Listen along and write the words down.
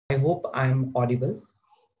I hope I'm audible.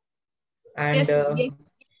 And Yes, yes.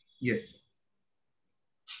 Yes.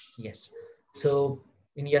 yes, so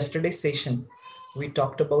in yesterday's session, we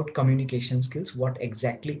talked about communication skills. What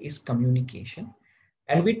exactly is communication?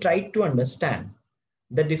 And we tried to understand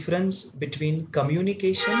the difference between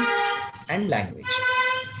communication and language.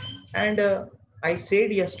 And I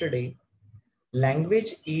said yesterday,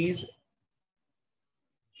 language is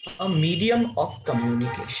a medium of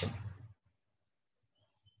communication.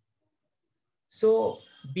 So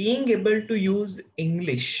being able to use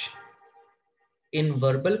English in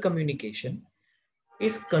verbal communication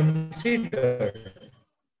is considered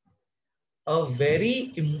a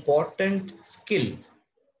very important skill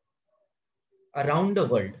around the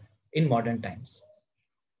world in modern times.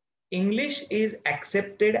 English is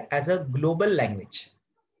accepted as a global language.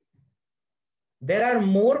 There are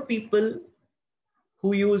more people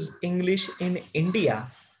who use English in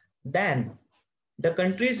India than the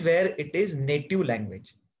countries where it is native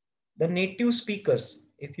language. The native speakers,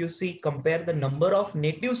 if you see, compare the number of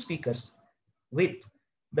native speakers with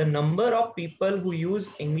the number of people who use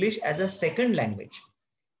English as a second language,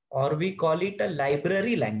 or we call it a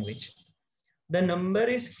library language, the number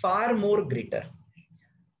is far more greater.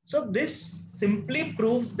 So this simply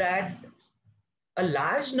proves that a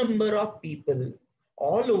large number of people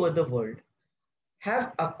all over the world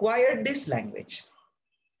have acquired this language.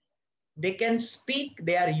 They can speak,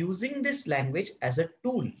 they are using this language as a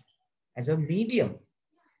tool, as a medium.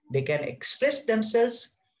 They can express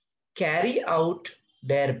themselves, carry out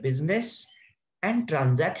their business and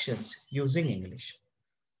transactions using English.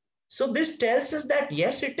 So this tells us that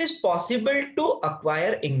yes, it is possible to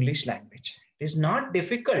acquire English language. It is not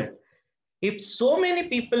difficult. If so many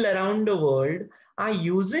people around the world are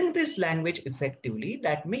using this language effectively,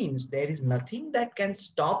 that means there is nothing that can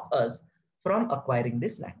stop us from acquiring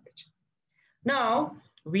this language. Now,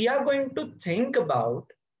 we are going to think about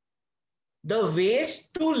the ways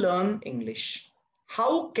to learn English.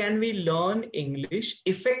 How can we learn English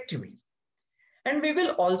effectively? And we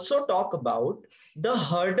will also talk about the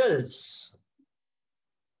hurdles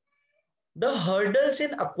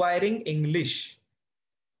in acquiring English.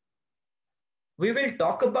 We will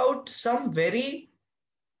talk about some very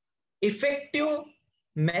effective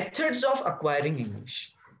methods of acquiring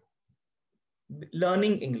English,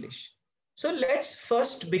 learning English. So let's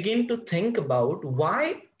first begin to think about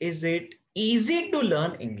why is it easy to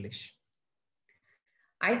learn English?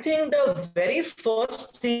 I think the very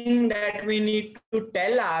first thing that we need to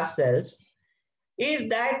tell ourselves is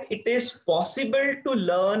that it is possible to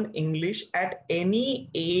learn English at any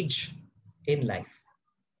age in life.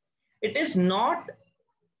 It is not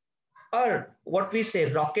what we say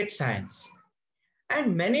rocket science.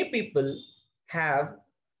 And many people have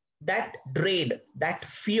that dread, that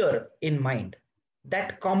fear in mind,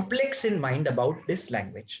 that complex in mind about this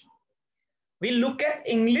language. We look at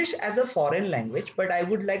English as a foreign language, but I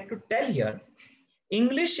would like to tell here,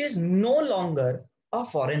 English is no longer a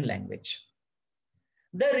foreign language.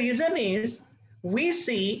 The reason is we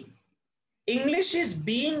see English is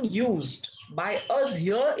being used by us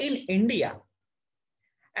here in India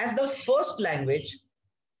as the first language,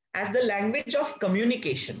 as the language of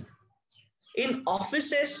communication in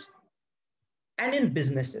offices and in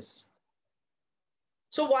businesses.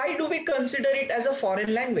 So why do we consider it as a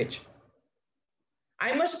foreign language?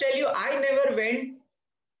 I must tell you, I never went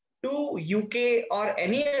to UK or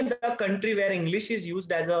any other country where English is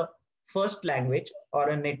used as a first language or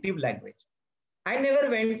a native language. I never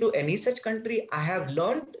went to any such country. I have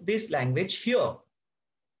learned this language here.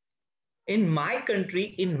 In my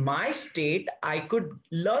country, in my state, I could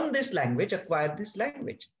learn this language, acquire this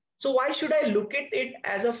language. So why should I look at it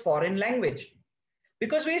as a foreign language?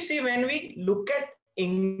 Because we see when we look at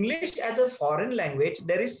English as a foreign language,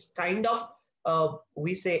 there is kind of,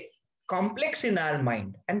 we say, complex in our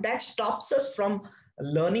mind, and that stops us from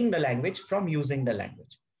learning the language, from using the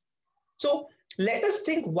language. So let us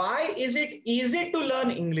think, why is it easy to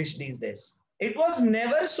learn English these days? It was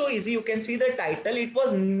never so easy. You can see the title. It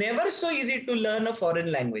was never so easy to learn a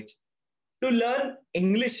foreign language, to learn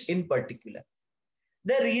English in particular.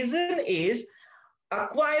 The reason is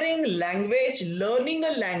acquiring language, learning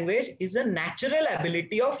a language is a natural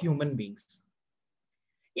ability of human beings.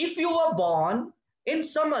 If you were born in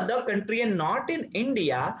some other country and not in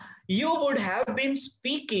India, you would have been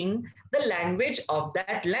speaking the language of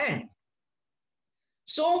that land.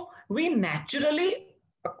 So we naturally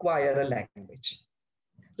acquire a language.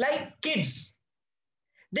 Like kids,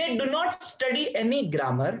 they do not study any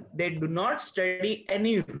grammar, they do not study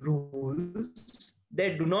any rules,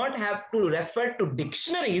 they do not have to refer to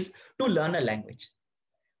dictionaries to learn a language.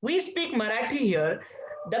 We speak Marathi here.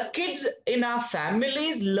 The kids in our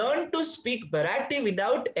families learn to speak Marathi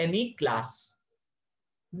without any class.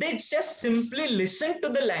 They just simply listen to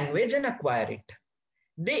the language and acquire it.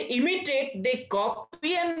 They imitate, they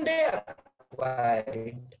copy and they acquire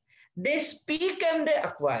it. They speak and they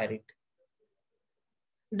acquire it.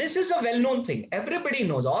 This is a well-known thing. Everybody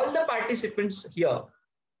knows, all the participants here.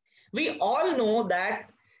 We all know that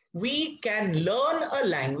we can learn a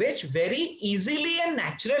language very easily and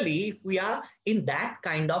naturally if we are in that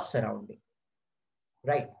kind of surrounding,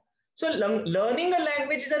 right? So learning a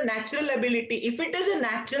language is a natural ability. If it is a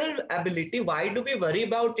natural ability, why do we worry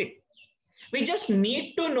about it? We just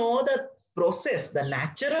need to know the process, the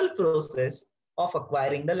natural process of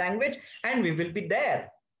acquiring the language, and we will be there.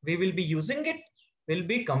 We will be using it. We'll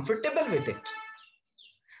be comfortable with it.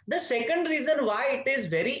 The second reason why it is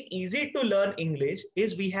very easy to learn English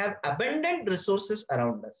is we have abundant resources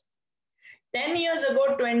around us. 10 years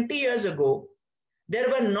ago, 20 years ago, there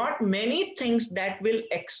were not many things that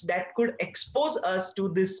could expose us to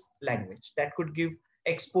this language, that could give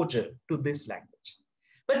exposure to this language.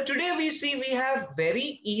 But today we see we have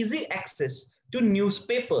very easy access to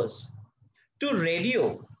newspapers, to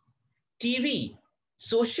radio, TV,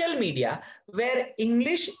 social media, where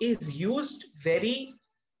English is used very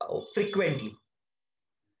frequently.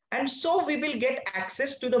 And so we will get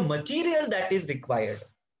access to the material that is required,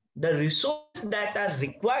 the resources that are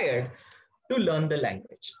required to learn the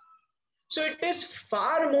language. So it is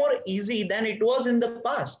far more easy than it was in the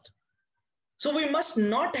past. So we must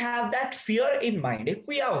not have that fear in mind. If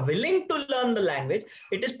we are willing to learn the language,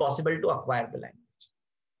 it is possible to acquire the language.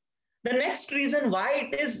 The next reason why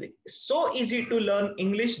it is so easy to learn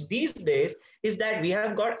English these days is that we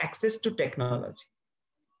have got access to technology.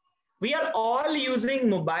 We are all using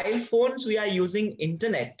mobile phones. We are using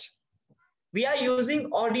internet. We are using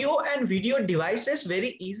audio and video devices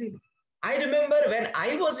very easily. I remember when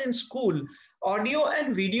I was in school, audio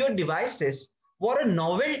and video devices were a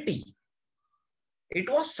novelty. It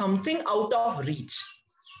was something out of reach.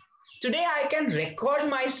 Today, I can record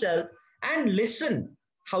myself and listen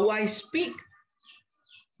how I speak.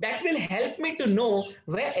 That will help me to know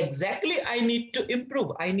where exactly I need to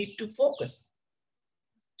improve. I need to focus.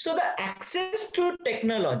 So the access to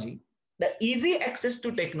technology, the easy access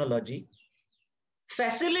to technology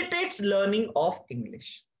facilitates learning of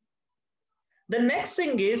English. The next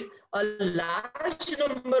thing is a large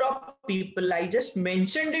number of people, I just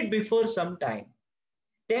mentioned it before some time,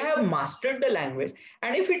 they have mastered the language.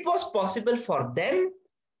 And if it was possible for them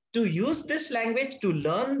to use this language, to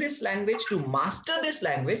learn this language, to master this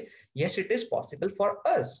language, yes, it is possible for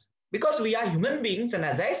us. Because we are human beings, and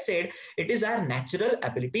as I said, it is our natural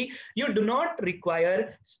ability. You do not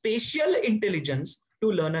require spatial intelligence to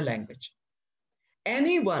learn a language.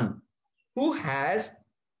 Anyone who has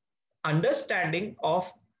understanding of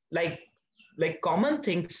like common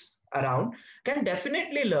things around can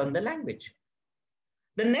definitely learn the language.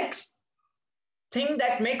 The next thing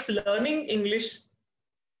that makes learning English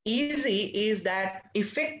easy is that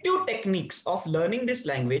effective techniques of learning this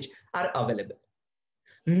language are available.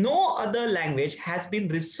 No other language has been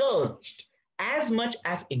researched as much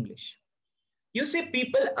as English. You see,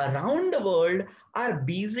 people around the world are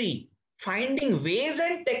busy finding ways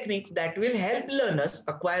and techniques that will help learners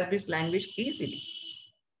acquire this language easily.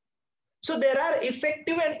 So there are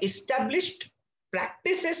effective and established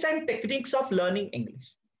practices and techniques of learning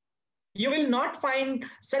English. You will not find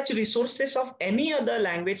such resources of any other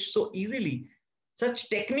language so easily, such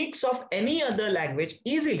techniques of any other language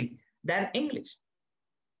easily than English.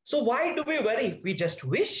 So why do we worry? We just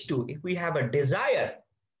wish to. If we have a desire,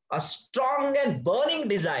 a strong and burning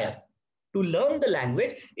desire to learn the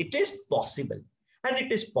language, it is possible. And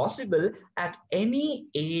it is possible at any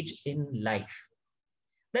age in life.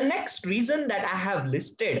 The next reason that I have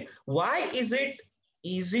listed, why is it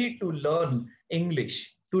easy to learn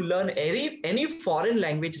English, to learn any foreign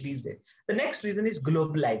language these days? The next reason is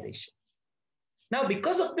globalization. Now,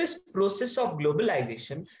 because of this process of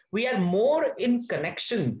globalization, we are more in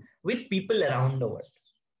connection with people around the world.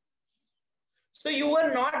 So you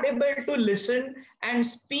were not able to listen and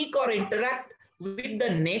speak or interact with the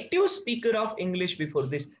native speaker of English before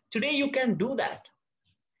this. Today you can do that.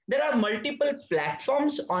 There are multiple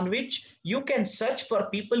platforms on which you can search for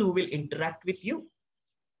people who will interact with you.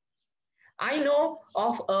 I know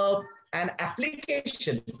of an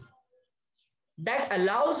application that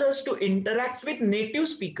allows us to interact with native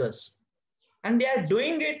speakers, and they are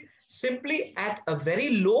doing it simply at a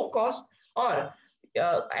very low cost or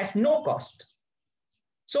at no cost.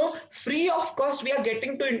 So free of cost, we are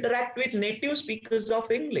getting to interact with native speakers of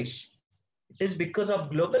English. It is because of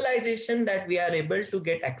globalization that we are able to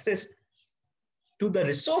get access to the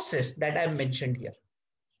resources that I mentioned here.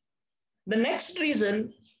 The next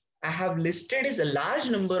reason I have listed is a large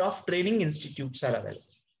number of training institutes are available.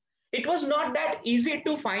 It was not that easy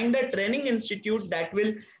to find a training institute that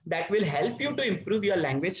will help you to improve your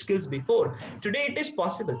language skills before. Today it is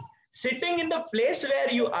possible. Sitting in the place where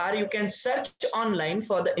you are, you can search online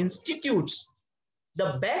for the institutes,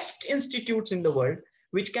 the best institutes in the world,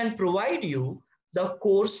 which can provide you the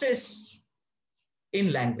courses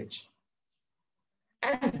in language.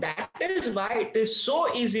 And that is why it is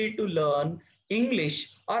so easy to learn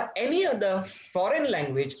English or any other foreign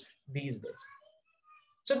language these days.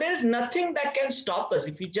 So there is nothing that can stop us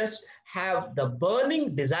if we just have the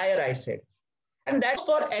burning desire, I said. And that's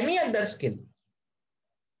for any other skill.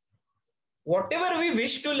 Whatever we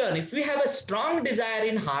wish to learn, if we have a strong desire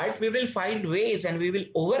in heart, we will find ways and we will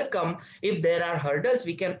overcome. If there are hurdles,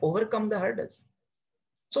 we can overcome the hurdles.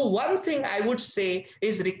 So one thing I would say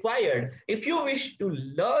is required if you wish to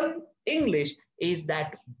learn English is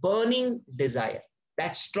that burning desire,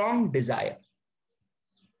 that strong desire.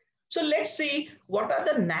 So let's see what are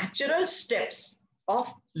the natural steps of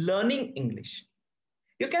learning English.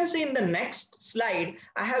 You can see in the next slide,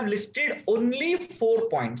 I have listed only 4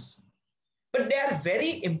 points, but they are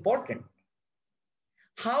very important.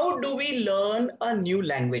 How do we learn a new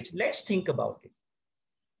language? Let's think about it.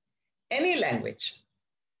 Any language.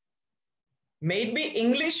 Maybe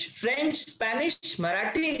English, French, Spanish,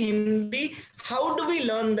 Marathi, Hindi. How do we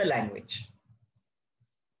learn the language?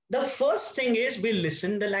 The first thing is we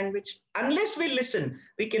listen the language. Unless we listen,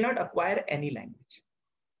 we cannot acquire any language.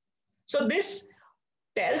 So this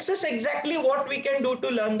tells us exactly what we can do to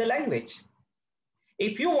learn the language.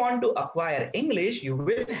 If you want to acquire English, you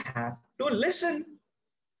will have to listen.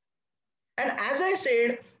 And as I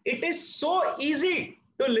said, it is so easy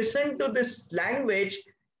to listen to this language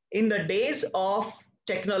in the days of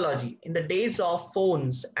technology, in the days of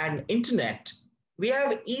phones and internet. We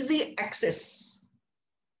have easy access.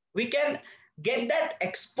 We can get that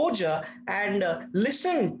exposure and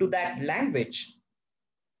listen to that language.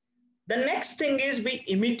 The next thing is we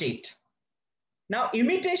imitate. Now,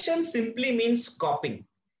 imitation simply means copying.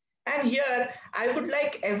 And here, I would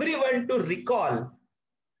like everyone to recall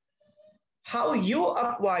how you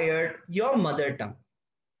acquired your mother tongue.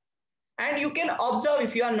 And you can observe,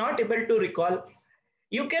 if you are not able to recall,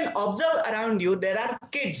 you can observe around you, there are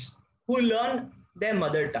kids who learn their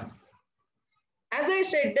mother tongue. As I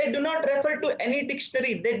said, they do not refer to any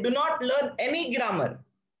dictionary. They do not learn any grammar.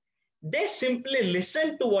 They simply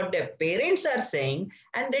listen to what their parents are saying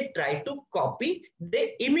and they try to copy,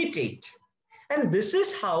 they imitate. And this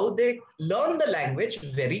is how they learn the language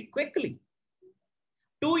very quickly.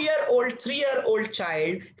 2-year-old, 3-year-old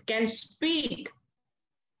child can speak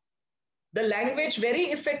the language very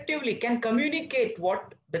effectively, can communicate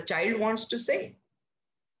what the child wants to say.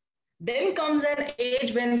 Then comes an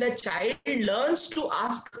age when the child learns to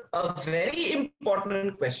ask a very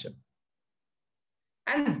important question.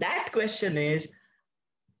 And that question is,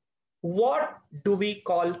 what do we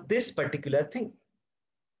call this particular thing?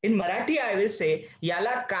 In Marathi, I will say,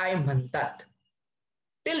 Yala kai mhantat.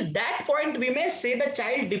 Till that point, we may say the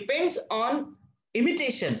child depends on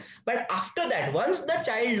imitation. But after that, once the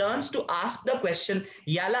child learns to ask the question,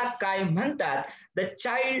 Yala kai mhantat, the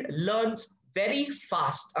child learns very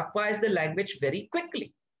fast, acquires the language very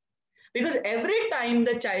quickly. Because every time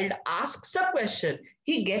the child asks a question,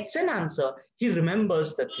 he gets an answer, he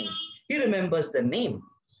remembers the thing, he remembers the name,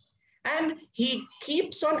 and he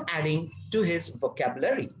keeps on adding to his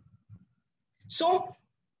vocabulary. So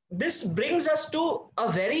this brings us to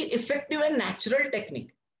a very effective and natural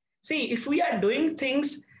technique. See, if we are doing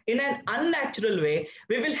things in an unnatural way,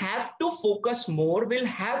 we will have to focus more, we'll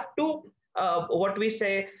have to,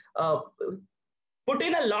 put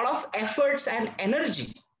in a lot of efforts and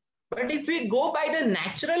energy. But if we go by the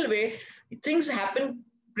natural way, things happen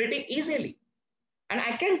pretty easily. And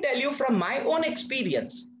I can tell you from my own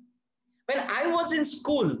experience, when I was in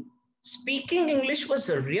school, speaking English was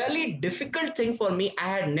a really difficult thing for me. I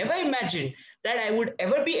had never imagined that I would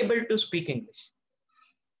ever be able to speak English.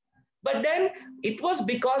 But then it was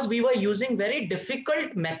because we were using very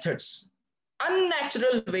difficult methods,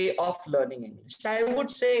 unnatural way of learning English. I would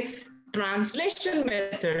say translation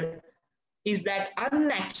method is that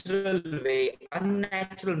unnatural way,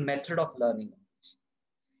 unnatural method of learning English.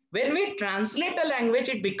 When we translate a language,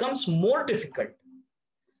 it becomes more difficult.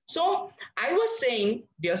 So I was saying,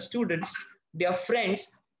 dear students, dear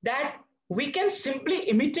friends, that we can simply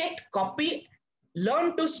imitate, copy,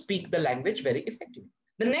 learn to speak the language very effectively.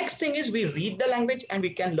 The next thing is we read the language and we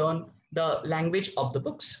can learn the language of the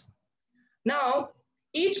books. Now,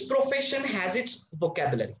 each profession has its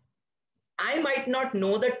vocabulary. I might not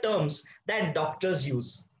know the terms that doctors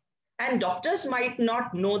use, and doctors might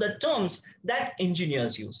not know the terms that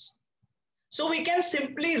engineers use. So we can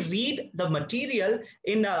simply read the material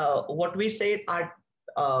in what we say are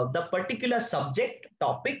the particular subject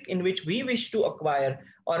topic in which we wish to acquire,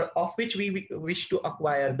 or of which we wish to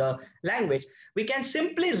acquire the language. We can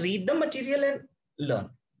simply read the material and learn.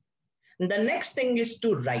 The next thing is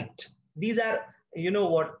to write. These are,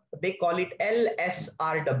 what they call it,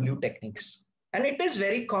 LSRW techniques. And it is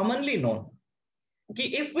very commonly known.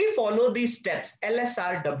 If we follow these steps,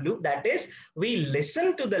 LSRW, that is, we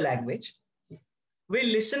listen to the language, we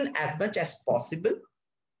listen as much as possible,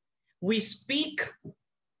 we speak.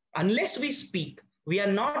 Unless we speak, we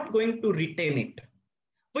are not going to retain it.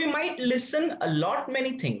 We might listen a lot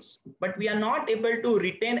many things, but we are not able to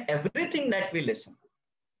retain everything that we listen.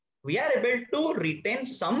 We are able to retain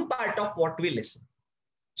some part of what we listen.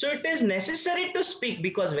 So it is necessary to speak,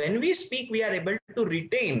 because when we speak, we are able to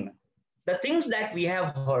retain the things that we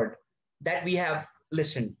have heard, that we have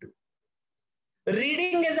listened to.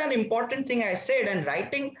 Reading is an important thing, I said, and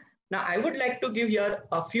writing. Now, I would like to give here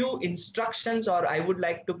a few instructions, or I would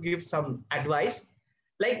like to give some advice,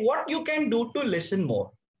 like what you can do to listen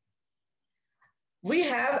more. We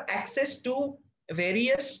have access to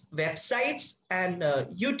various websites and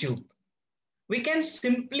YouTube. We can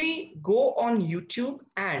simply go on YouTube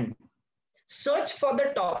and search for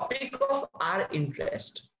the topic of our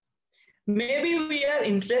interest. Maybe we are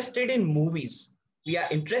interested in movies. We are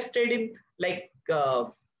interested in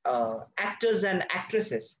actors and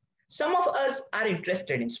actresses. Some of us are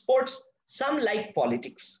interested in sports. Some like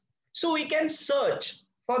politics. So we can search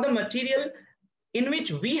for the material in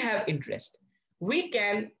which we have interest. We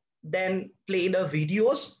can then play the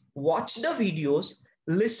videos, watch the videos,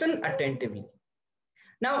 listen attentively.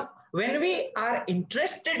 Now, when we are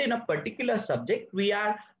interested in a particular subject, we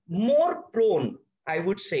are more prone, I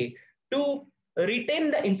would say, to retain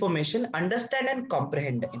the information, understand and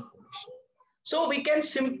comprehend the information. So we can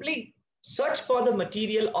simply search for the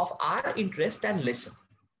material of our interest and listen.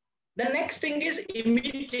 The next thing is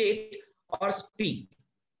imitate or speak.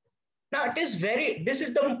 Now, this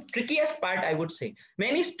is the trickiest part, I would say.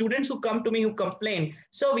 Many students who come to me who complain,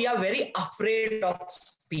 so we are very afraid of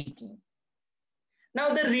speaking.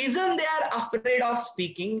 Now, the reason they are afraid of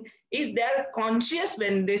speaking is they are conscious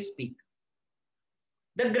when they speak.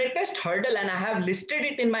 The greatest hurdle, and I have listed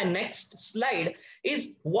it in my next slide,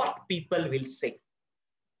 is what people will say.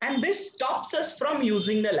 And this stops us from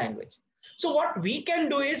using the language. So what we can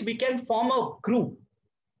do is we can form a group,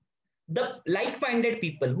 the like-minded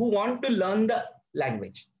people who want to learn the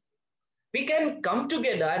language. We can come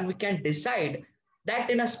together and we can decide that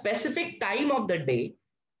in a specific time of the day,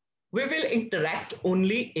 we will interact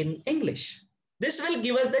only in English. This will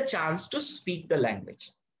give us the chance to speak the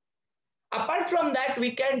language. Apart from that,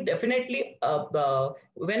 we can definitely,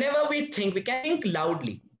 whenever we can think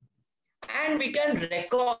loudly, and we can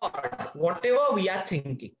record whatever we are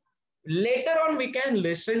thinking. Later on, we can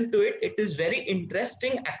listen to it. It is very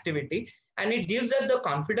interesting activity, and it gives us the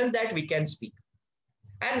confidence that we can speak.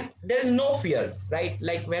 And there's no fear, right?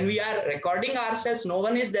 Like when we are recording ourselves, no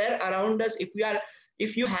one is there around us.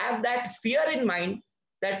 If you have that fear in mind,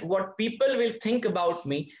 that what people will think about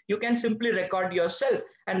me, you can simply record yourself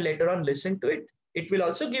and later on listen to it. It will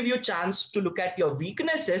also give you a chance to look at your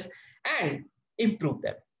weaknesses and improve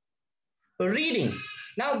them. Reading.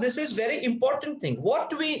 Now, this is very important thing.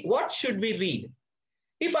 What should we read?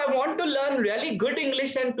 If I want to learn really good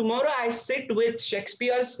English and tomorrow I sit with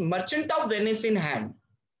Shakespeare's Merchant of Venice in hand,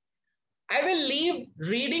 I will leave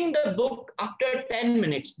reading the book after 10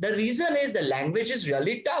 minutes. The reason is the language is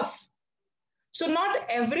really tough. So not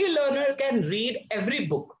every learner can read every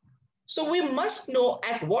book. So we must know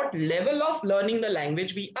at what level of learning the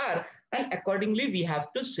language we are, and accordingly we have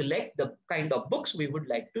to select the kind of books we would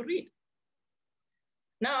like to read.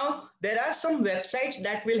 Now, there are some websites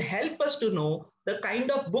that will help us to know the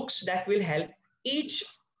kind of books that will help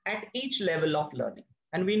at each level of learning.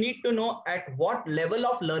 And we need to know at what level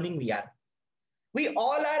of learning we are. We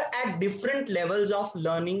all are at different levels of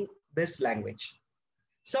learning this language.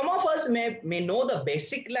 Some of us may know the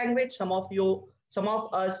basic language. Some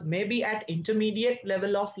of us may be at intermediate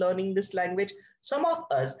level of learning this language. Some of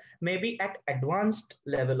us may be at advanced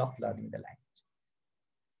level of learning the language.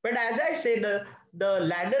 But as I say, the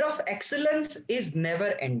ladder of excellence is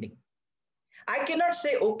never ending. I cannot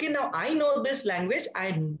say, okay, now I know this language,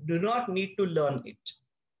 I do not need to learn it.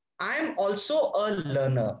 I am also a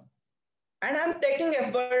learner, and I'm taking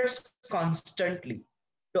efforts constantly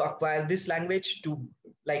to acquire this language, to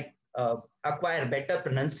acquire better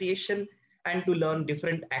pronunciation and to learn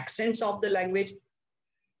different accents of the language.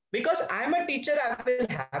 Because I'm a teacher, I will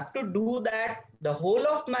have to do that the whole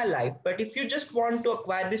of my life. But if you just want to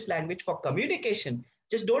acquire this language for communication,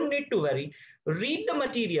 just don't need to worry. Read the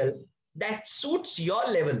material that suits your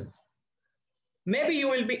level. Maybe you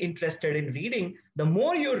will be interested in reading. The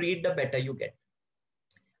more you read, the better you get.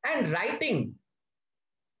 And writing,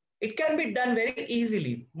 it can be done very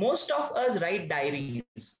easily. Most of us write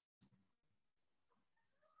diaries.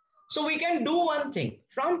 So we can do one thing.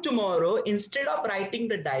 From tomorrow, instead of writing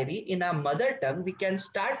the diary in our mother tongue, we can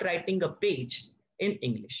start writing a page in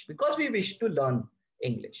English because we wish to learn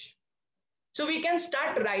English. So we can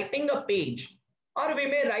start writing a page, or we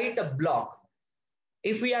may write a blog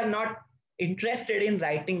if we are not interested in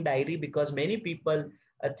writing diary, because many people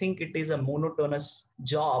think it is a monotonous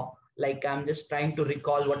job. Like, I'm just trying to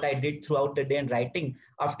recall what I did throughout the day and writing.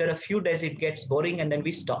 After a few days, it gets boring and then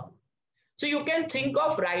we stop. So you can think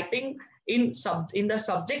of writing in the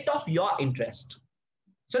subject of your interest.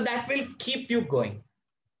 So that will keep you going.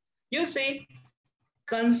 You see,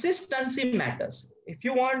 consistency matters. If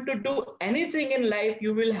you want to do anything in life,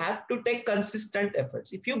 you will have to take consistent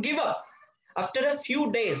efforts. If you give up after a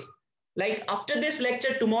few days, like after this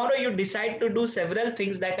lecture, tomorrow you decide to do several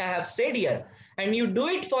things that I have said here, and you do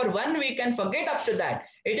it for 1 week and forget after that,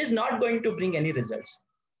 it is not going to bring any results.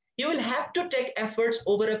 You will have to take efforts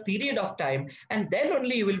over a period of time, and then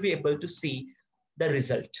only you will be able to see the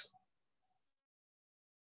result.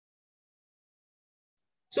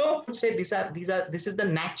 So say this is the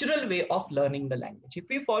natural way of learning the language. If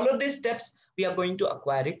we follow these steps, we are going to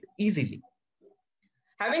acquire it easily.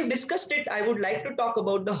 Having discussed it, I would like to talk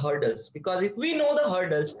about the hurdles, because if we know the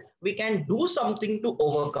hurdles, we can do something to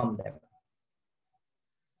overcome them.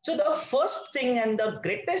 So the first thing and the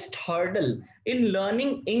greatest hurdle in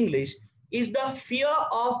learning English is the fear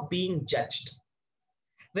of being judged.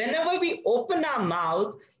 Whenever we open our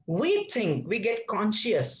mouth, we think, we get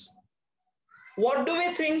conscious. What do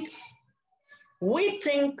we think? We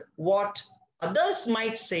think what others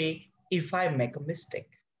might say if I make a mistake.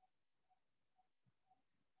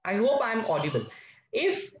 I hope I'm audible.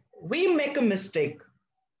 If we make a mistake,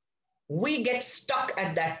 we get stuck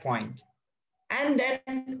at that point. And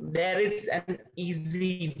then there is an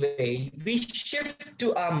easy way. We shift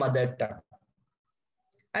to our mother tongue.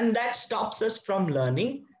 And that stops us from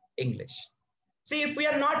learning English. See, if we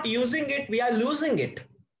are not using it, we are losing it.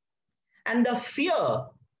 And the fear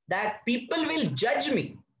that people will judge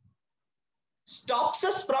me stops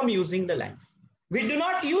us from using the language. We do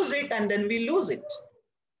not use it and then we lose it.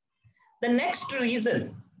 The next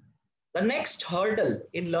reason, the next hurdle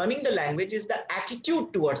in learning the language is the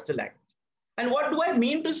attitude towards the language. And what do I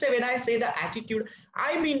mean to say when I say the attitude?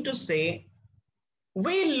 I mean to say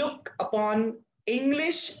we look upon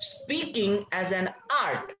English speaking as an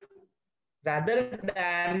art rather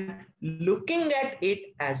than looking at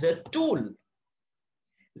it as a tool.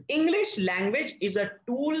 English language is a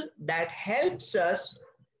tool that helps us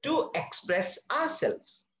to express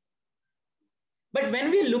ourselves. But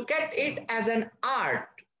when we look at it as an art,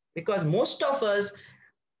 because most of us,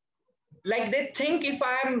 like, they think if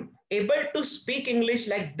I'm able to speak English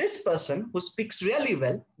like this person who speaks really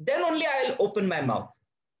well, then only I'll open my mouth.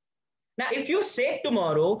 Now, if you say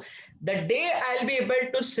tomorrow, the day I'll be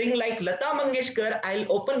able to sing like Lata Mangeshkar,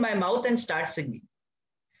 I'll open my mouth and start singing.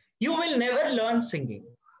 You will never learn singing.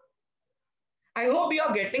 I hope you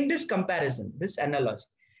are getting this comparison, this analogy.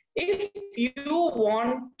 If you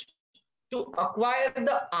want to acquire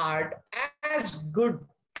the art as good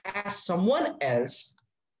as someone else,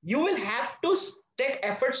 you will have to take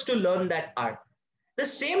efforts to learn that art. The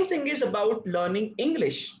same thing is about learning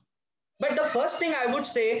English. But the first thing I would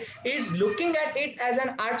say is looking at it as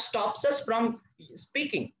an art stops us from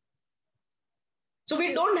speaking. So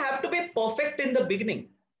we don't have to be perfect in the beginning.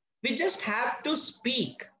 We just have to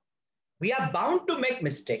speak. We are bound to make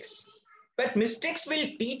mistakes, but mistakes will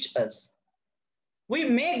teach us. We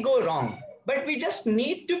may go wrong, but we just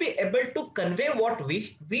need to be able to convey what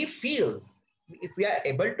we feel. If we are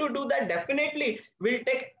able to do that, definitely we'll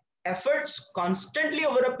take efforts constantly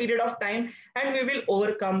over a period of time and we will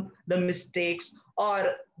overcome the mistakes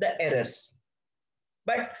or the errors.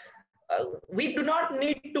 But we do not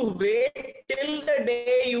need to wait till the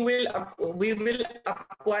day we will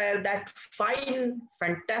acquire that fine,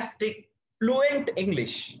 fantastic, fluent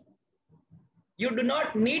English. You do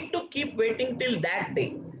not need to keep waiting till that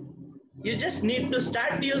day. You just need to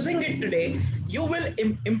start using it today. You will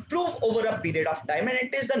improve over a period of time, and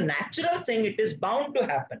it is a natural thing. It is bound to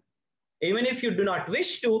happen. Even if you do not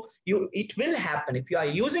wish to, it will happen. If you are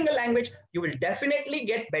using a language, you will definitely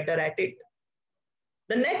get better at it.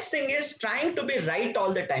 The next thing is trying to be right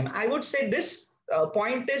all the time. I would say this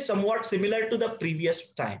point is somewhat similar to the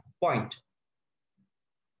previous point.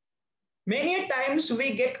 Many times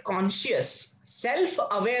we get conscious,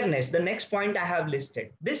 self-awareness, the next point I have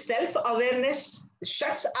listed. This self-awareness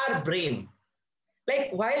shuts our brain.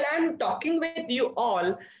 Like while I'm talking with you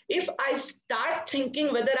all, if I start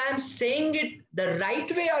thinking whether I'm saying it the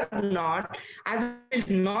right way or not, I will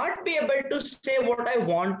not be able to say what I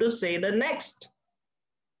want to say the next.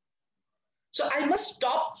 So I must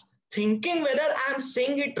stop thinking whether I'm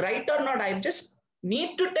saying it right or not. I just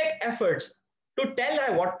need to take efforts to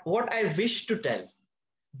tell what I wish to tell.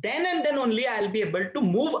 Then and then only I'll be able to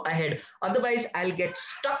move ahead. Otherwise, I'll get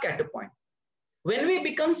stuck at a point. When we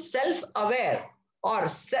become self-aware or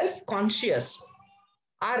self-conscious,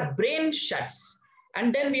 our brain shuts.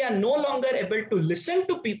 And then we are no longer able to listen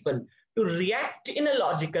to people, to react in a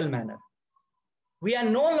logical manner. We are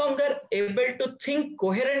no longer able to think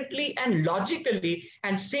coherently and logically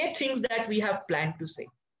and say things that we have planned to say.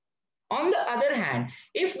 On the other hand,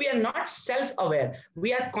 if we are not self-aware,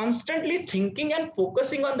 we are constantly thinking and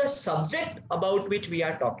focusing on the subject about which we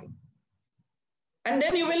are talking. And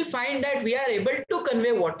then you will find that we are able to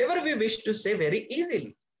convey whatever we wish to say very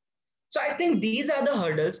easily. So I think these are the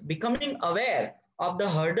hurdles. Becoming aware of the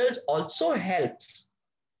hurdles also helps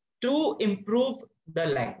to improve the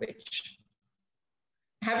language.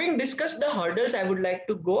 Having discussed the hurdles, I would like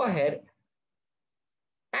to go ahead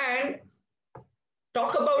and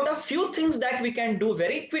talk about a few things that we can do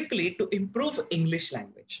very quickly to improve English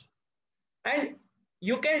language. And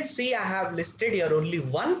you can see I have listed here only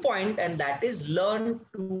one point, and that is learn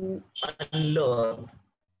to unlearn.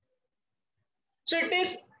 So it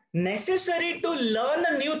is necessary to learn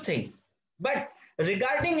a new thing. But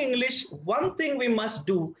regarding English, one thing we must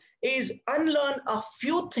do is unlearn a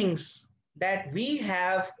few things that we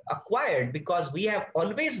have acquired because we have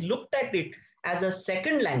always looked at it as a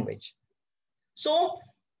second language. So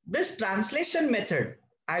this translation method,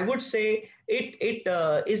 I would say it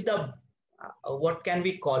is the, what can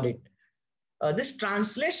we call it? This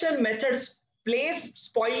translation method plays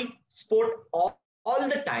spoil sport all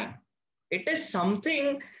the time. It is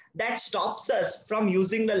something that stops us from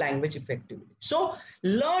using the language effectively. So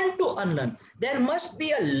learn to unlearn. There must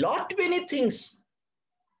be a lot many things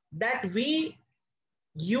that we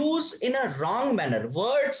use in a wrong manner.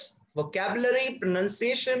 Words, vocabulary,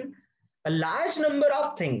 pronunciation, a large number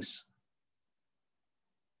of things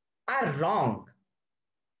are wrong.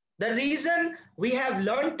 The reason we have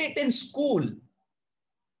learned it in school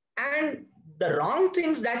and the wrong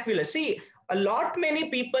things that we'll see, a lot many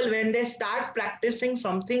people, when they start practicing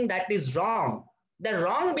something that is wrong, the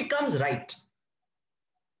wrong becomes right.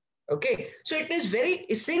 Okay, so it is very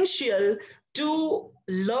essential to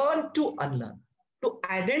learn to unlearn, to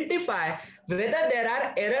identify whether there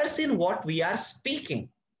are errors in what we are speaking.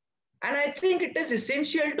 And I think it is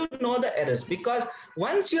essential to know the errors, because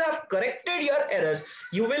once you have corrected your errors,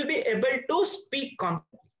 you will be able to speak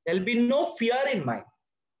confidently. There'll be no fear in mind.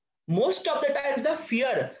 Most of the times, the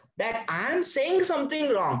fear that I am saying something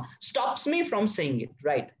wrong stops me from saying it,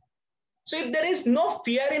 right? So if there is no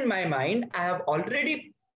fear in my mind, I have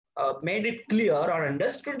already made it clear or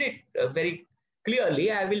understood it very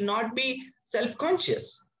clearly, I will not be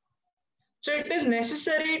self-conscious. So it is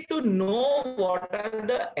necessary to know what are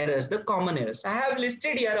the errors, the common errors. I have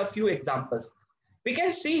listed here a few examples. We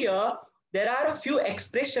can see here, there are a few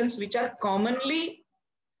expressions which are commonly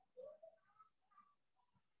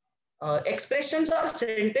expressions or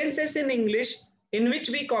sentences in English in which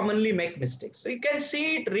we commonly make mistakes. So you can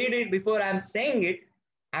see it, read it before I'm saying it.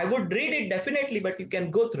 I would read it definitely, but you can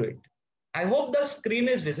go through it. I hope the screen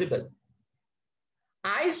is visible.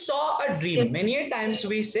 I saw a dream. Yes. Many times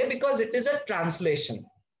we say, because it is a translation.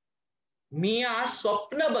 Mi आज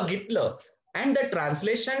स्वप्न बघितलं, and the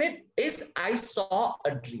translation is I saw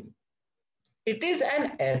a dream. It is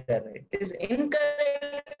an error. It is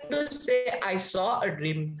incorrect to say I saw a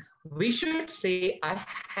dream. We should say I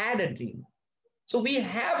had a dream. So we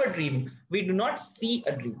have a dream. We do not see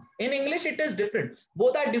a dream. In English, it is different.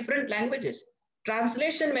 Both are different languages.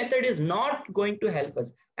 Translation method is not going to help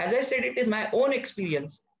us. As I said, it is my own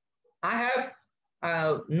experience. I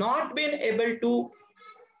have not been able to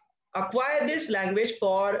acquire this language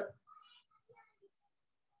for,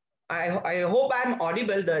 I hope I'm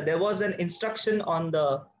audible. There was an instruction on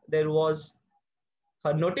there was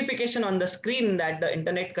a notification on the screen that the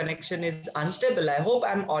internet connection is unstable. I hope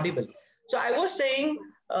I'm audible. So I was saying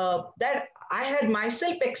that I had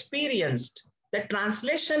myself experienced the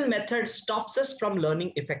translation method stops us from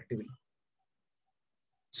learning effectively.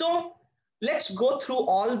 So let's go through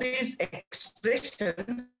all these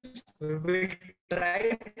expressions We will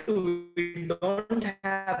try to. We don't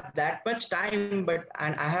have that much time,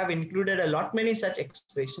 and I have included a lot many such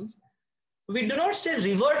expressions. We do not say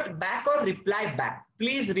revert back or reply back.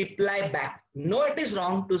 Please reply back. No, it is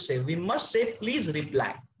wrong to say. We must say please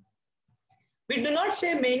reply. We do not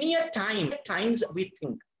say many a time, times we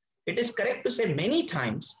think. It is correct to say many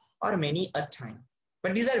times or many a time.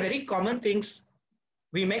 But these are very common things.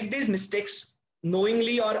 We make these mistakes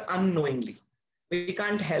knowingly or unknowingly. We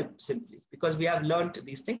can't help simply because we have learned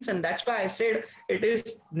these things. And that's why I said it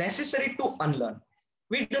is necessary to unlearn.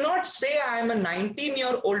 We do not say I am a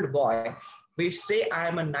 19-year-old boy. We say I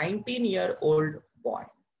am a 19-year-old boy.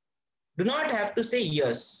 Do not have to say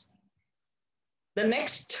years. The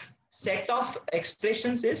next set of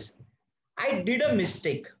expressions is I did a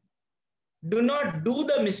mistake. Do not do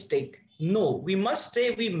the mistake. No, we must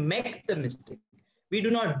say we make the mistake. We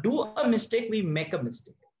do not do a mistake, we make a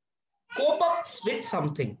mistake. Cope up with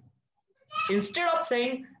something. Instead of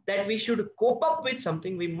saying that we should cope up with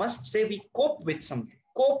something, we must say we cope with something.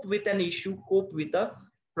 Cope with an issue, cope with a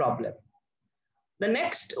problem. The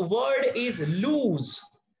next word is lose.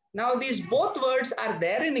 Now these both words are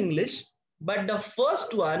there in English, but the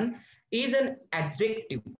first one is an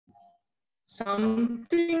adjective.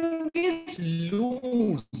 Something is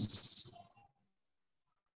loose.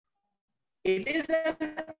 It is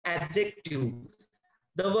an adjective.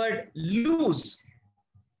 The word lose,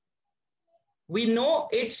 we know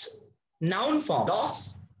its noun form.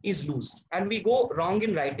 Loss is lose. And we go wrong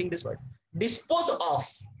in writing this word. Dispose of,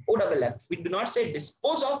 O-double-F. We do not say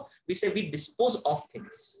dispose of, we say we dispose of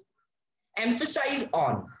things. Emphasize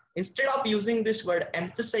on. Instead of using this word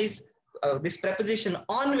emphasize, this preposition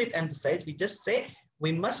on with emphasize, we just say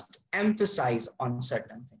we must emphasize on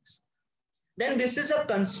certain things. Then this is a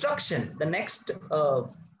construction. The next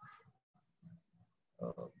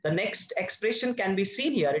expression can be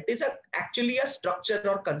seen here. It is actually a structure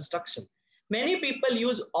or construction. Many people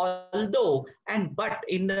use although and but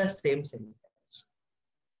in the same sentence.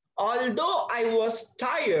 Although I was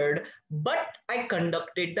tired, but I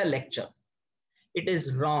conducted the lecture. It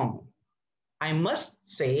is wrong. I must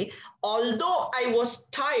say, although I was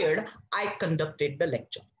tired, I conducted the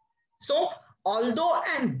lecture. So, although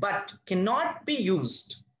and but cannot be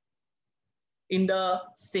used in the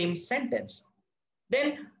same sentence.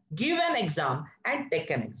 Then give an exam and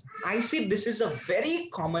take an exam. I see this is a very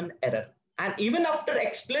common error. And even after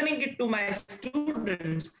explaining it to my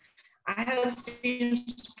students, I have seen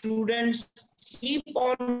students keep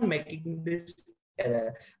on making this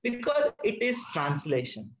error because it is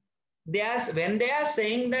translation. When they are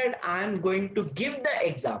saying that I'm going to give the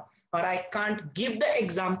exam or I can't give the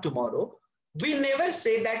exam tomorrow, we never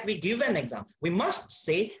say that we give an exam. We must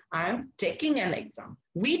say I'm taking an exam.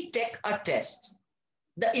 We take a test.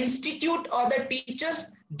 The institute or the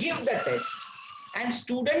teachers give the test and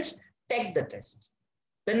students take the test.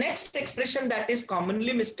 The next expression that is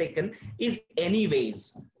commonly mistaken is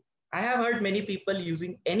anyways. I have heard many people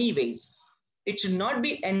using anyways. It should not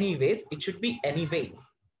be anyways, it should be anyway.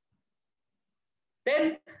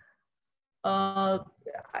 Then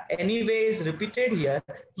anyways repeated here,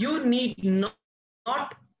 you need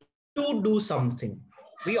not to do something.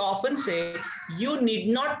 We often say you need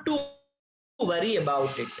not to worry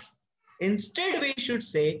about it. Instead, we should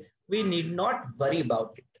say we need not worry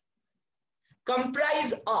about it.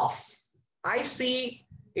 Comprise of. I see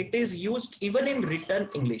it is used even in written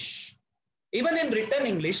English. Even in written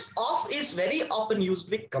English, of is very often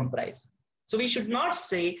used with comprise. So we should not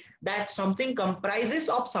say that something comprises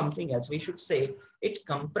of something else. We should say it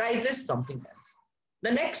comprises something else.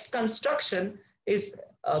 The next construction is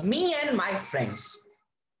me and my friends.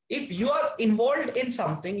 If you are involved in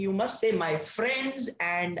something, you must say my friends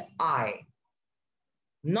and I,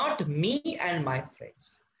 not me and my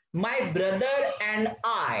friends. My brother and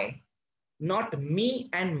I, not me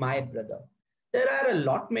and my brother. There are a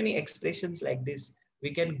lot many expressions like this.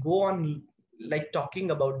 We can go on like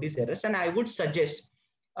talking about these errors, and I would suggest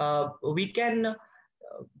we can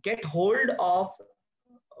get hold of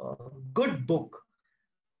a good book.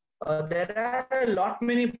 There are a lot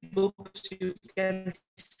many books you can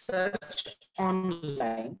search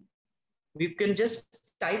online. We can just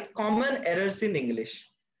type common errors in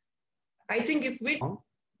English. I think if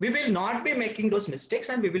we will not be making those mistakes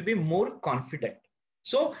and we will be more confident.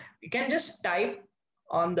 So you can just type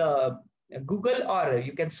on the Google or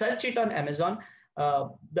you can search it on Amazon,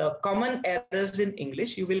 the common errors in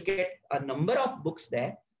English. You will get a number of books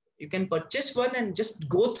there. You can purchase one and just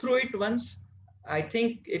go through it once. I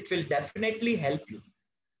think it will definitely help you.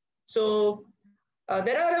 So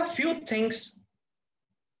there are a few things,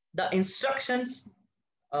 the instructions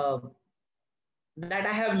that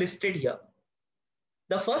I have listed here.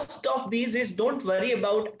 The first of these is don't worry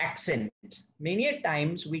about accent. Many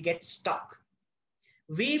times we get stuck.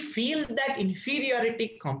 We feel that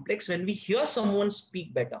inferiority complex when we hear someone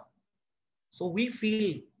speak better. So we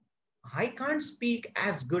feel, I can't speak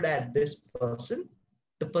as good as this person.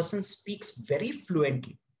 The person speaks very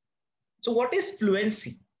fluently. So what is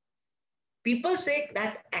fluency? People say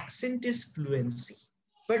that accent is fluency,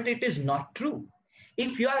 but it is not true.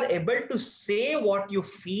 If you are able to say what you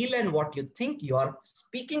feel and what you think, you are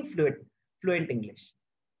speaking fluent English.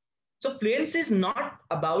 So fluency is not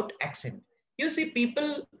about accent. You see,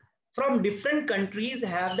 people from different countries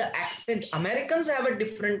have the accent. Americans have a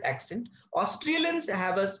different accent. Australians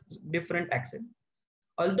have a different accent.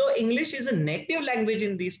 Although English is a native language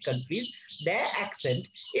in these countries, their accent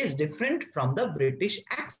is different from the British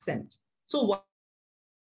accent. So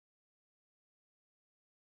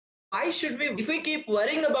why should we worry about our accent? If we keep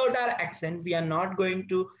worrying about our accent, we are not going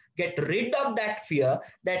to get rid of that fear,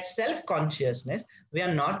 that self-consciousness. We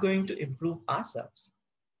are not going to improve ourselves.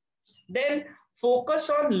 Then focus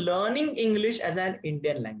on learning English as an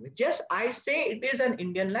Indian language. Yes, I say it is an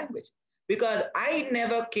Indian language because I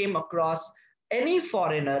never came across any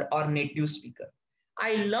foreigner or native speaker.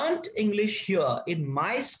 I learned English here in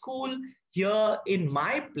my school, here in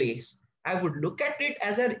my place. I would look at it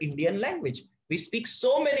as an Indian language. We speak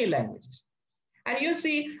so many languages. And you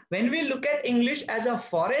see, when we look at English as a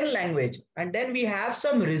foreign language, and then we have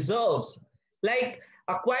some reserves, like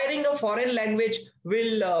acquiring a foreign language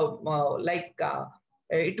will,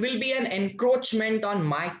 it will be an encroachment on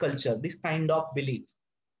my culture, this kind of belief.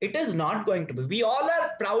 It is not going to be. We all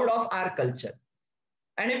are proud of our culture.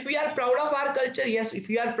 And if we are proud of our culture, yes, if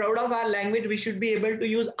we are proud of our language, we should be able to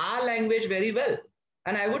use our language very well.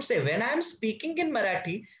 And I would say when I'm speaking in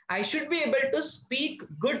Marathi, I should be able to speak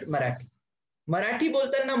good Marathi. Marathi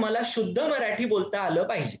बोलताना मला शुद्ध मराठी बोलता आलं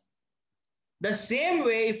पाहिजे. The same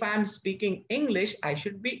way, if I'm speaking English, I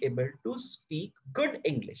should be able to speak good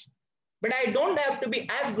English. But I don't have to be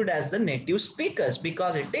as good as the native speakers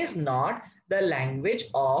because it is not the language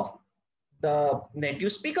of the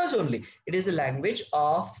native speakers only. It is the language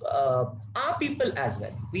of our people as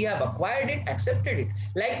well. We have acquired it, accepted it.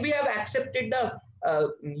 Like we have accepted the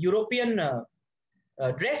European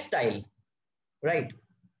dress style, right?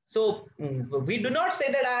 So we do not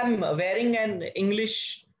say that I'm wearing an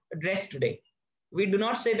English dress today. We do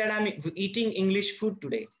not say that I'm eating English food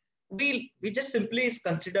today. We just simply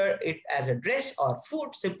consider it as a dress or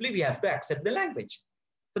food. Simply we have to accept the language.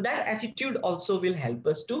 So that attitude also will help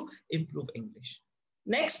us to improve English.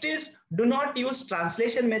 Next is do not use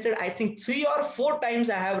translation method. I think 3 or 4 times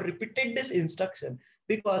I have repeated this instruction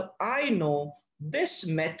because I know this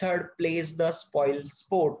method plays the spoil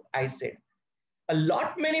sport, I said. A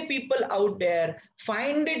lot many people out there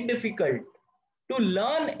find it difficult to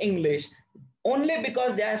learn English only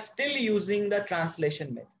because they are still using the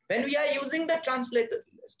translation method. When we are using the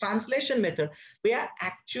translation method, we are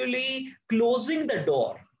actually closing the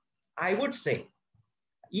door. I would say,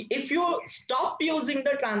 if you stop using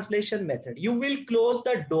the translation method, you will close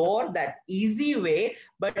the door that easy way,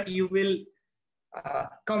 but you will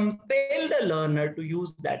compel the learner to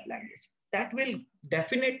use that language. That will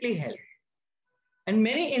definitely help. And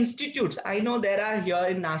many institutes, I know there are here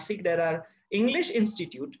in Nasik, there are English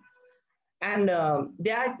Institute, and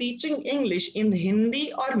they are teaching English in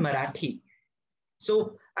Hindi or Marathi.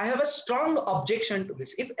 So I have a strong objection to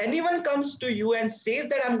this. If anyone comes to you and says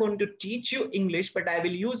that I'm going to teach you English, but I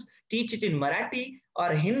will teach it in Marathi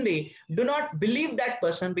or Hindi, do not believe that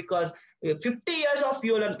person because 50 years of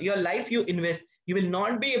your life you invest, you will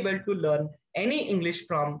not be able to learn any English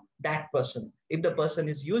from that person. If the person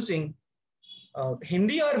is using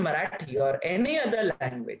Hindi or Marathi or any other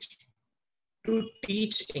language to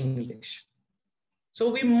teach English. So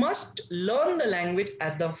we must learn the language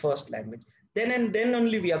as the first language. Then and then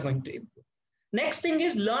only we are going to improve. Next thing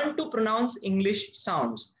is learn to pronounce English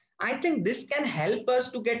sounds. I think this can help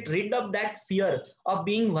us to get rid of that fear of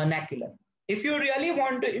being vernacular. If you really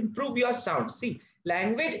want to improve your sounds, see,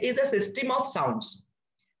 language is a system of sounds.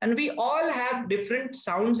 And we all have different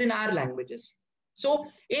sounds in our languages. So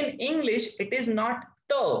in English, it is not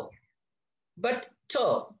t, but t.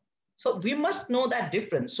 So we must know that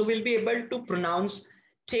difference. So we'll be able to pronounce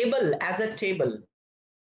table as a table.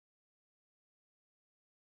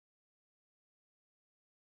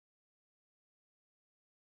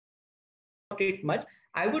 It much.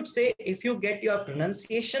 I would say if you get your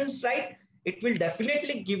pronunciations right, it will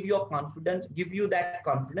definitely give you confidence, give you that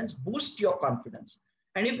confidence, boost your confidence.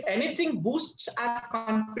 And if anything boosts our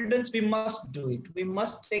confidence, we must do it. We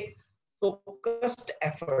must take focused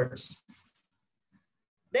efforts.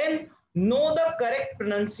 Then Know the correct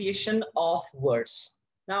pronunciation of words.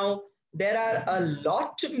 Now, there are a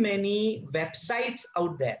lot many websites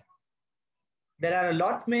out there. There are a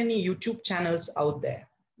lot many YouTube channels out there.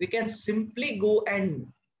 We can simply go and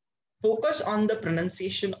focus on the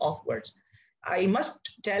pronunciation of words. I must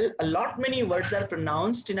tell a lot many words are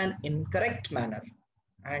pronounced in an incorrect manner.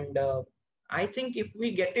 And I think if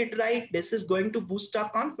we get it right, this is going to boost our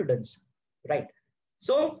confidence, right?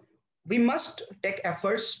 So we must take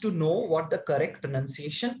efforts to know what the correct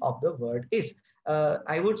pronunciation of the word is.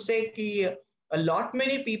 I would say ki a lot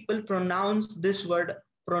many people pronounce this word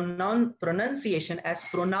pronunciation as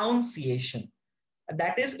pronunciation.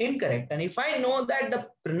 That is incorrect. And if I know that the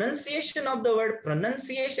pronunciation of the word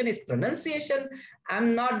pronunciation is pronunciation,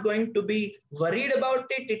 I'm not going to be worried about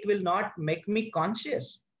it. It will not make me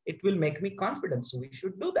conscious. It will make me confident. So we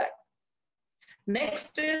should do that.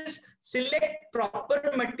 Next is select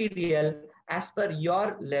proper material as per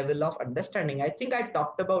your level of understanding. I think I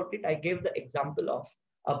talked about it. I gave the example of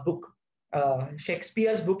a book,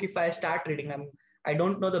 Shakespeare's book. If I start reading, I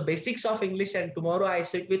don't know the basics of English, and tomorrow I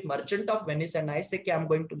sit with Merchant of Venice and I say, okay, I'm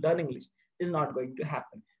going to learn English. It is not going to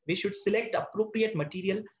happen. We should select appropriate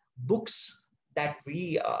material, books that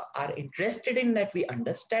we are interested in, that we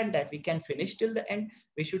understand, that we can finish till the end.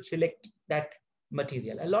 We should select that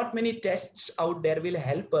material. A lot many tests out there will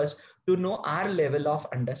help us to know our level of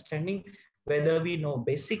understanding, whether we know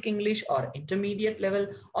basic English or intermediate level,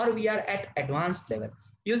 or we are at advanced level.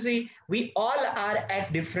 You see, we all are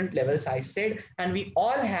at different levels, I said, and we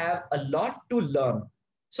all have a lot to learn.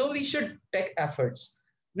 So we should take efforts.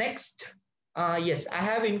 Next, yes, I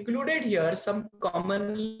have included here some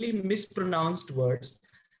commonly mispronounced words.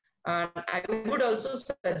 And I would also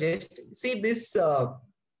suggest, see this uh,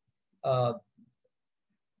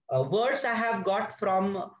 words I have got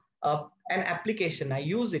from an application. I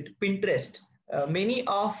use it, Pinterest. Many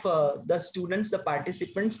of the students, the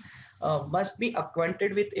participants must be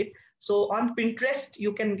acquainted with it. So on Pinterest,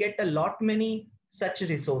 you can get a lot many such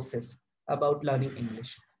resources about learning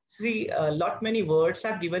English. See, a lot many words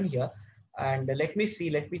are given here. And let me see,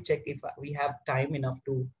 let me check if we have time enough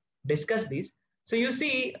to discuss these. So you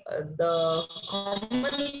see the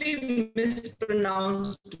commonly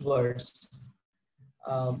mispronounced words.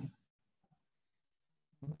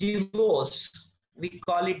 Divorce, we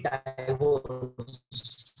call it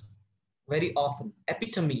divorce very often.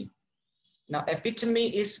 Epitome. Now,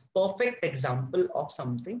 epitome is perfect example of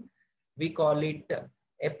something. We call it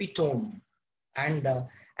epitome. And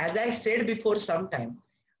as I said before, sometime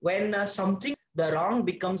when something the wrong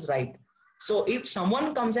becomes right. So if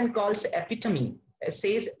someone comes and calls epitome,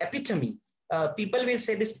 says epitome, people will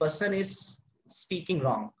say this person is speaking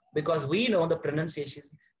wrong, because we know the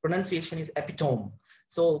pronunciation is epitome.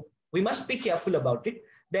 So we must be careful about it.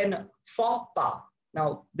 Then faux pas.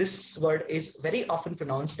 Now this word is very often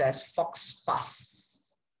pronounced as fox pass.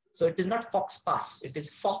 So it is not fox pass, it is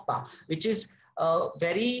faux pas, which is a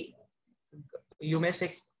very, you may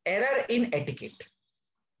say, error in etiquette.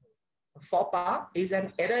 Faux pas is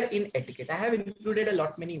an error in etiquette. I have included a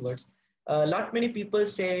lot many words. A lot many people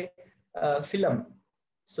say film.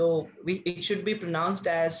 So it should be pronounced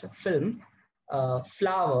as film.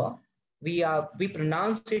 Flower, we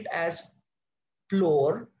pronounce it as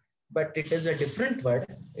floor, but it is a different word.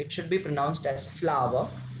 It should be pronounced as flower.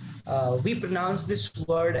 We pronounce this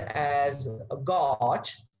word as a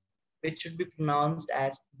gauge, which should be pronounced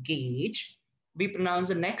as gauge. We pronounce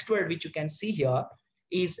the next word, which you can see here,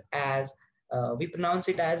 is as, we pronounce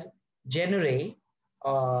it as genre.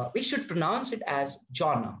 We should pronounce it as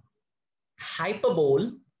genre.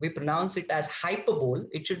 Hyperbole, we pronounce it as hyperbole.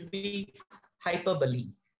 It should be hyperbole.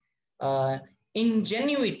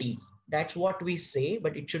 Ingenuity, that's what we say,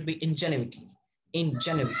 but it should be ingenuity.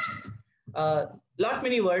 Ingenuity. Lot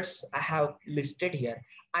many words I have listed here.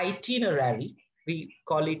 Itinerary, we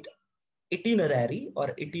call it itinerary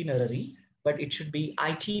or itinerary, but it should be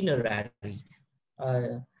itinerary.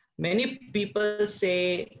 Many people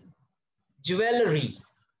say jewelry.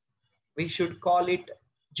 We should call it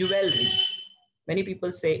jewelry. Many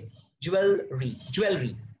people say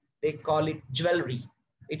jewelry. They call it jewelry.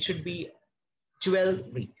 It should be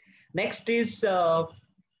jewelry. Next is,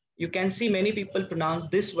 you can see many people pronounce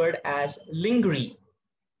this word as lingerie.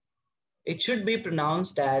 It should be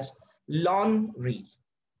pronounced as laundry.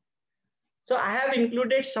 So I have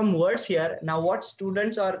included some words here. Now what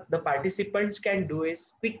students or the participants can do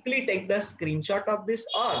is quickly take the screenshot of this,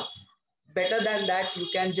 or better than that, you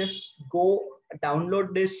can just go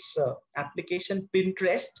download this application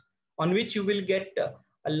Pinterest, on which you will get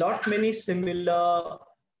a lot many similar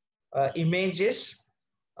images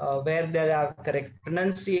where there are correct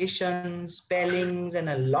pronunciations, spellings, and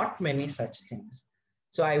a lot many such things.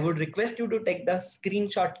 So I would request you to take the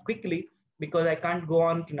screenshot quickly because I can't go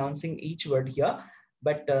on pronouncing each word here.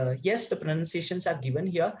 But yes, the pronunciations are given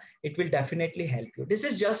here. It will definitely help you. This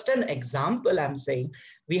is just an example I'm saying.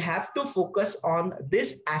 We have to focus on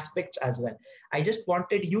this aspect as well. I just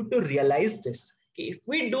wanted you to realize this. If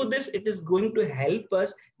we do this, it is going to help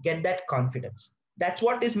us get that confidence. That's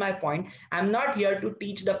what is my point. I'm not here to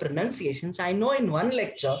teach the pronunciations. I know in one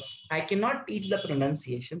lecture, I cannot teach the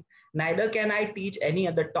pronunciation. Neither can I teach any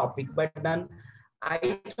other topic. But then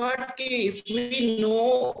I thought if we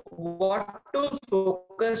know what to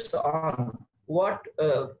focus on, what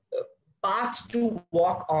path to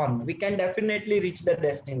walk on, we can definitely reach the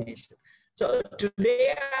destination. So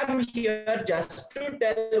today I'm here just to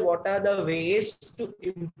tell what are the ways to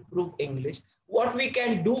improve English, what we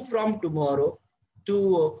can do from tomorrow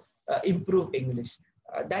to improve English.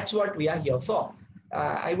 That's what we are here for.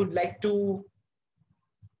 I would like to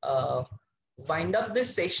uh, wind up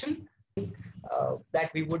this session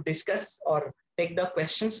that we would discuss or take the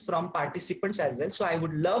questions from participants as well. So I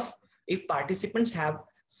would love if participants have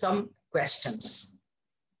some questions.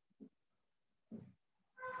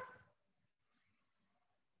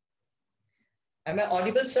 Am I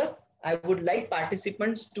audible, sir? I would like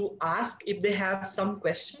participants to ask if they have some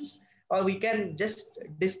questions, or we can just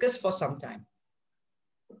discuss for some time.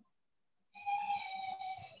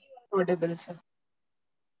 Audible, sir.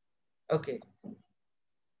 Okay.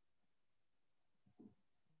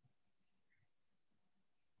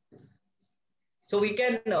 So we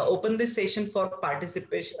can open this session for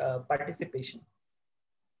participation.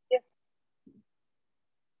 Yes.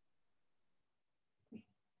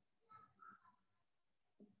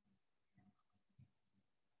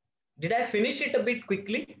 Did I finish it a bit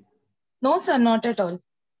quickly? No, sir, not at all.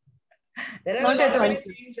 There are not a lot at all, many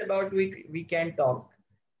things about which we can talk.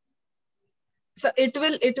 So it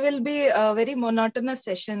will be a very monotonous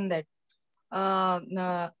session that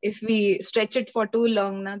if we stretch it for too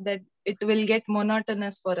long, that it will get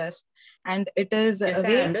monotonous for us. And it is yes, a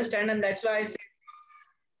way. I understand, and that's why I said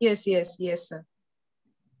yes, sir.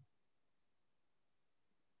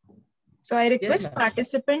 So I request yes,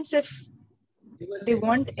 participants if they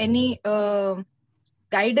want any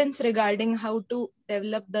guidance regarding how to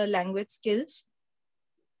develop the language skills.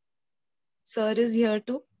 Sir is here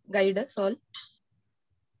to guide us all.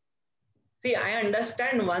 See, I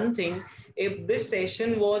understand one thing. If this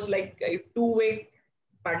session was like a two-way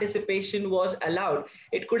participation was allowed,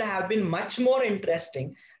 it could have been much more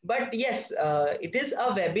interesting. But yes, it is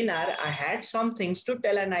a webinar. I had some things to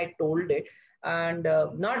tell and I told it. And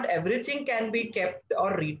not everything can be kept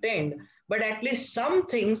or retained, but at least some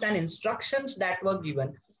things and instructions that were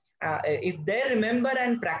given, if they remember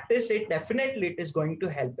and practice it, definitely it is going to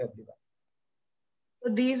help everyone.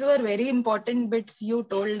 So these were very important bits you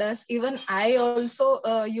told us. Even I also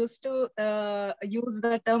used to use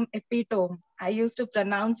the term epitome. I used to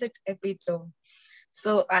pronounce it epitome.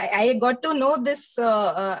 So I got to know this,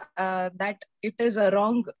 that it is a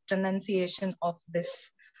wrong pronunciation of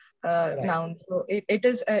this Right. noun. So it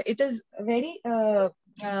is very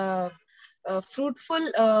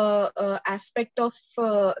fruitful aspect of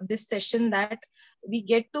this session, that we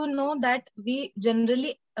get to know that we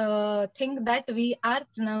generally think that we are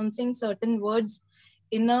pronouncing certain words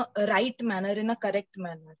in a right manner, in a correct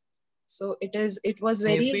manner. So it was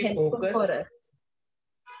very helpful for us.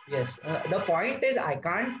 Yes, the point is I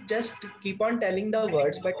can't just keep on telling the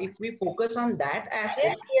words, but if we focus on that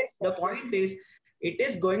aspect, the point is it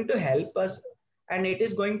is going to help us and it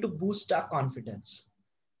is going to boost our confidence.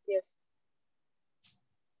 Yes.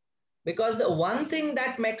 Because the one thing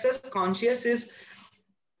that makes us conscious is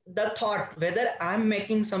the thought whether I'm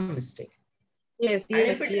making some mistake. Yes, and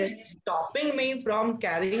if it is stopping me from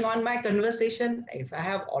carrying on my conversation, if I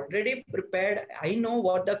have already prepared, I know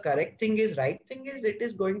what the correct thing is, right thing is, it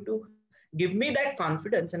is going to give me that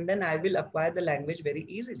confidence, and then I will acquire the language very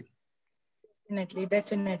easily.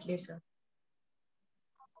 Definitely, sir.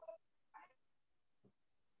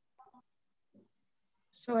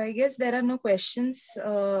 So I guess there are no questions.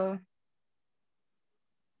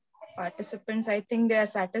 Participants, I think they are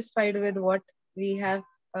satisfied with what we have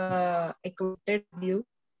equipped you,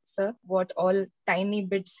 sir. What all tiny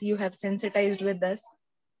bits you have sensitized with us.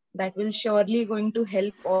 That will surely going to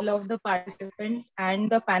help all of the participants and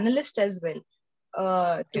the panelists as well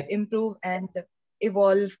to improve and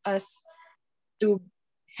evolve us to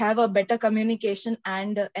have a better communication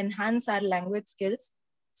and enhance our language skills.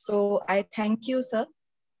 So I thank you, sir,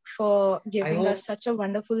 for giving us such a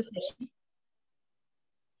wonderful session.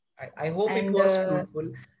 I hope it was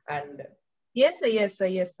fruitful. And Yes, sir. Yes, sir.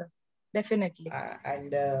 Yes, sir. Definitely.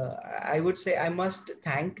 And I would say I must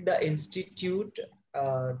thank the institute,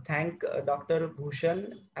 thank Dr.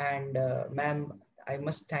 Bhushan and ma'am. I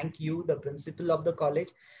must thank you, the principal of the college,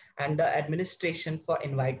 and the administration for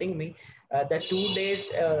inviting me. The 2 days,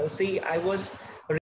 see, I was